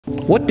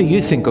What do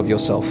you think of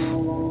yourself?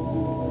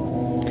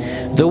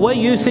 The way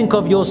you think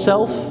of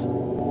yourself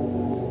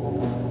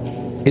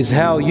is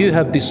how you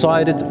have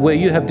decided, where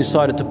you have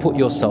decided to put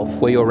yourself,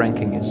 where your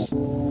ranking is.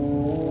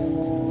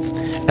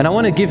 And I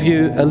want to give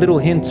you a little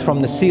hint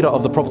from the seerah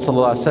of the Prophet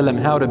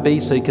ﷺ how to be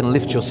so you can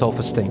lift your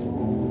self-esteem.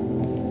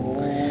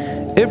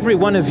 Every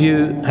one of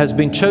you has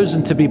been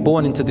chosen to be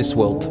born into this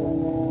world.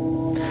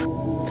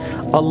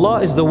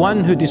 Allah is the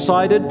one who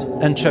decided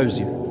and chose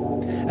you.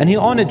 And He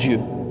honored you.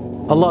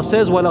 Allah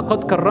says,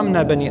 وَلَقَدْ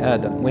كَرَّمْنَا بَنِي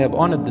آدَمَ. We have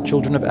honored the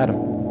children of Adam.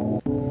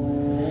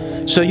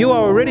 So you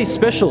are already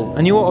special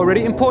and you are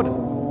already important.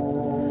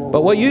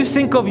 But what you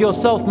think of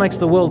yourself makes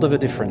the world of a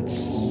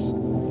difference.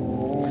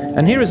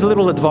 And here is a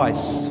little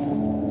advice.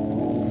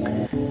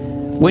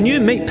 When you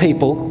meet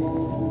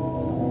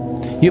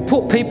people, you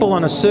put people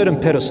on a certain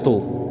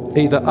pedestal,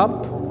 either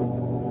up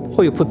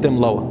or you put them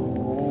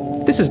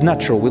lower. This is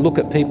natural. We look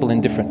at people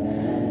in different.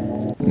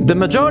 The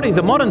majority,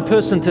 the modern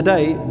person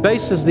today,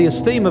 bases the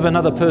esteem of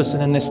another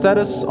person and their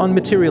status on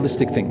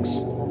materialistic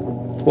things.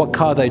 What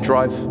car they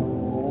drive,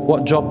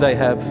 what job they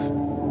have,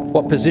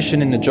 what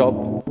position in the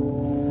job,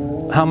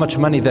 how much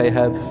money they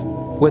have,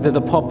 whether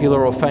they're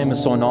popular or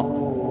famous or not,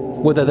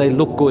 whether they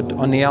look good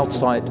on the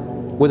outside,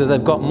 whether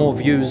they've got more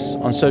views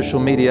on social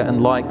media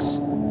and likes,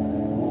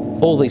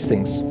 all these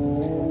things.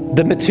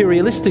 The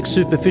materialistic,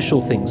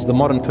 superficial things the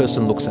modern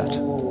person looks at.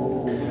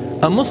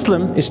 A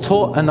Muslim is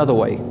taught another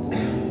way.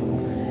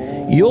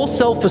 Your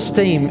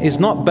self-esteem is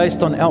not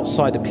based on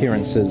outside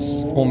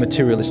appearances or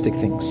materialistic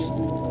things.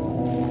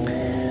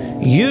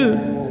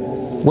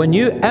 When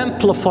you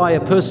amplify a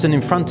person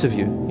in front of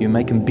you, you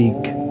make him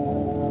big,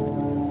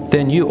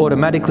 then you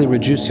automatically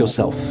reduce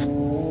yourself.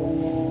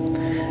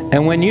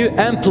 And when you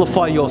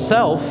amplify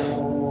yourself,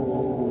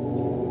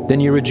 then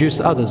you reduce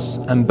others.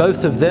 And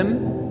both of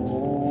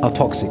them are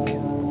toxic.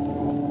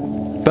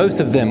 Both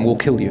of them will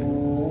kill you.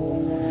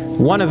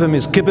 One of them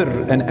is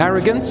kibr and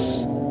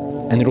arrogance,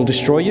 and it'll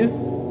destroy you.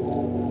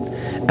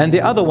 And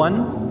the other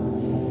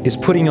one is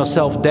putting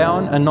yourself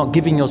down and not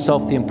giving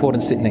yourself the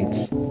importance it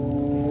needs.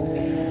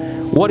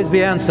 What is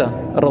the answer?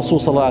 Rasul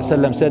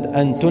ﷺ said,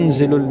 أَن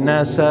تُنزِلُ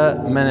النَّاسَ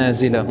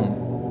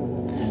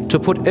مَنَازِلَهُم. To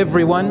put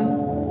everyone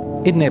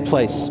in their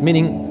place,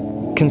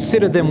 meaning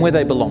consider them where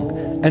they belong.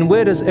 And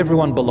where does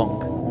everyone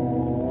belong?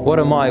 What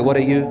am I? What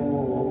are you?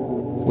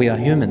 We are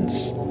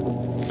humans.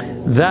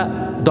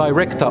 That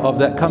director of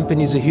that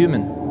company is a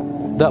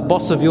human. That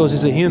boss of yours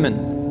is a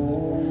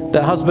human.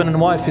 That husband and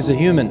wife is a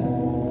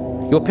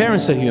human. Your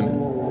parents are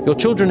human. Your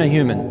children are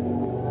human.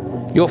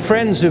 Your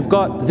friends who've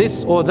got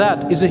this or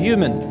that is a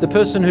human. The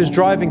person who's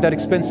driving that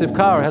expensive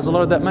car, has a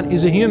lot of that money,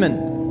 is a human.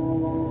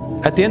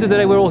 At the end of the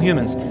day, we're all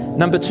humans.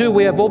 Number two,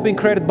 we have all been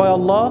created by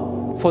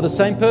Allah for the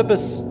same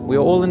purpose. We are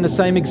all in the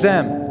same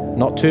exam.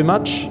 Not too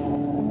much,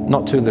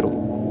 not too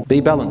little.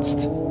 Be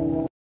balanced.